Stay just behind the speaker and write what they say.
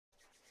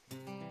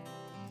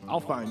I'll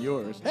find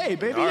yours. Hey,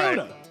 Baby All right.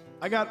 Yoda.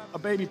 I got a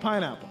baby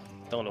pineapple.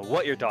 Don't know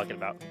what you're talking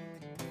about.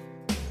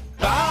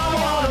 I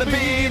wanna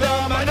be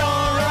the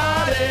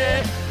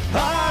minority.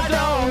 I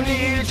don't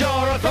need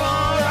your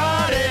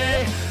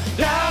authority.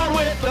 Down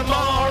with the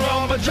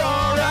moral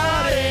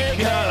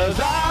majority. Cause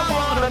I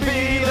wanna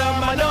be the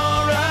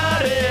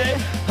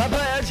minority. I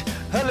pledge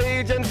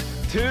allegiance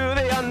to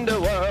the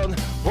underworld.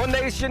 One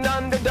nation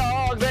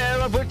underdog,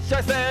 there of which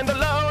I stand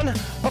alone.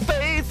 A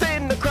face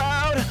in the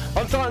crowd,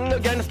 unsung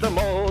against the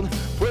mold.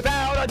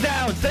 Without a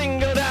doubt,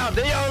 singled out,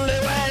 the only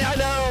way I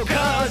know.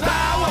 Cause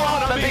I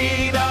wanna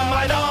be the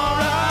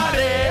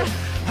minority.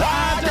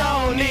 I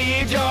don't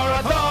need your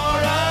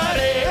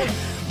authority.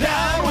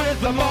 Down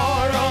with the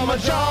moral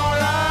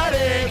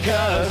majority.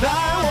 Cause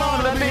I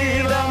wanna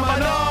be the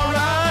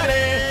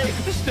minority.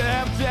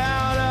 Stepped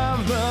out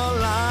of the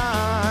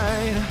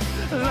line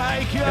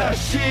like a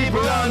sheep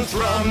runs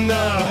from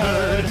the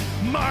herd.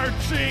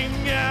 Marching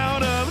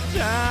out of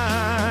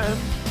time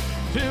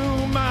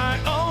to my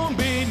own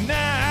beat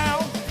now.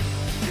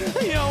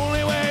 The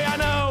only way I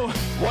know.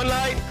 One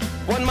light,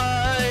 one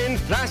mind,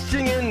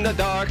 flashing in the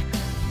dark.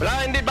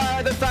 Blinded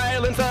by the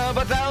silence of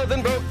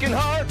 1,000 broken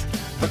hearts.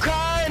 For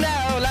crying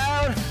out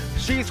loud,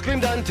 she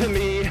screamed unto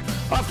me,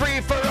 a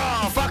free for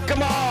all, fuck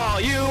 'em all,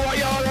 you are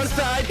your own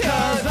side.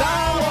 Cause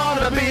I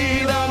wanna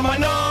be the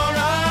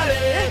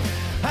minority.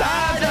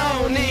 I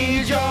don't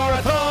need your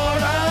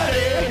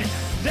authority.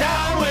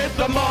 Down with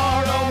the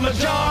moral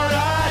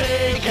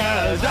majority.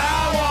 Cause I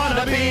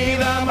wanna be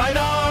the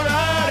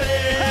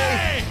minority.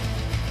 Hey!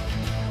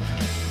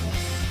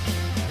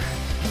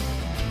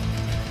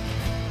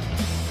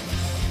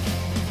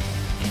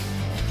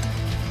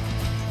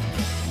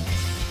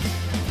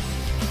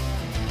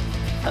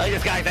 I like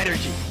this guy's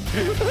energy.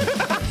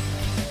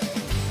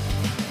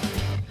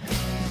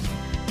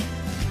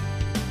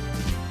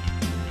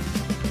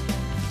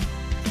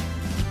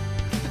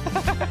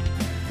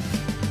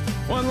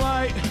 One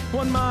light,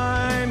 one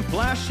mind,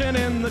 flashing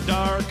in the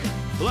dark.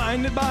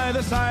 Blinded by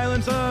the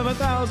silence of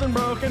 1,000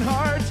 broken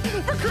hearts.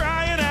 For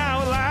crying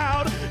out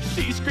loud,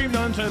 she screamed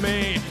unto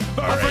me,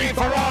 A free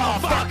for all,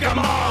 fuck 'em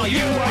all,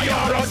 you are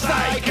your own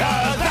side.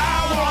 Cause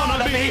I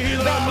wanna be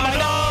the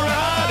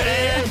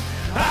minority.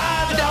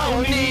 I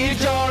don't need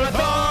your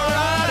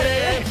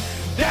authority.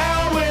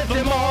 Down with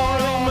the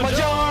moral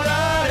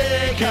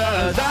majority.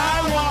 Cause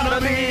I wanna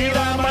be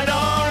the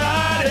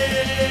minority.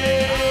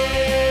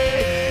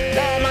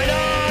 The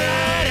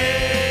minority.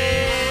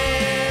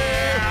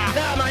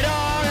 The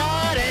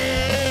minority.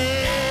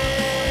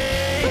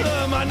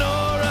 The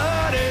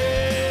minority.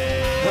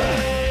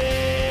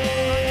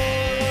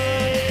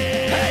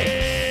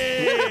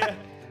 Hey!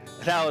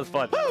 That was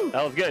fun.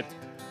 That was good.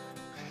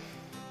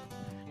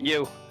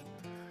 You.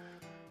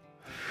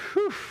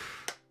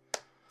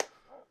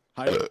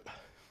 Hi.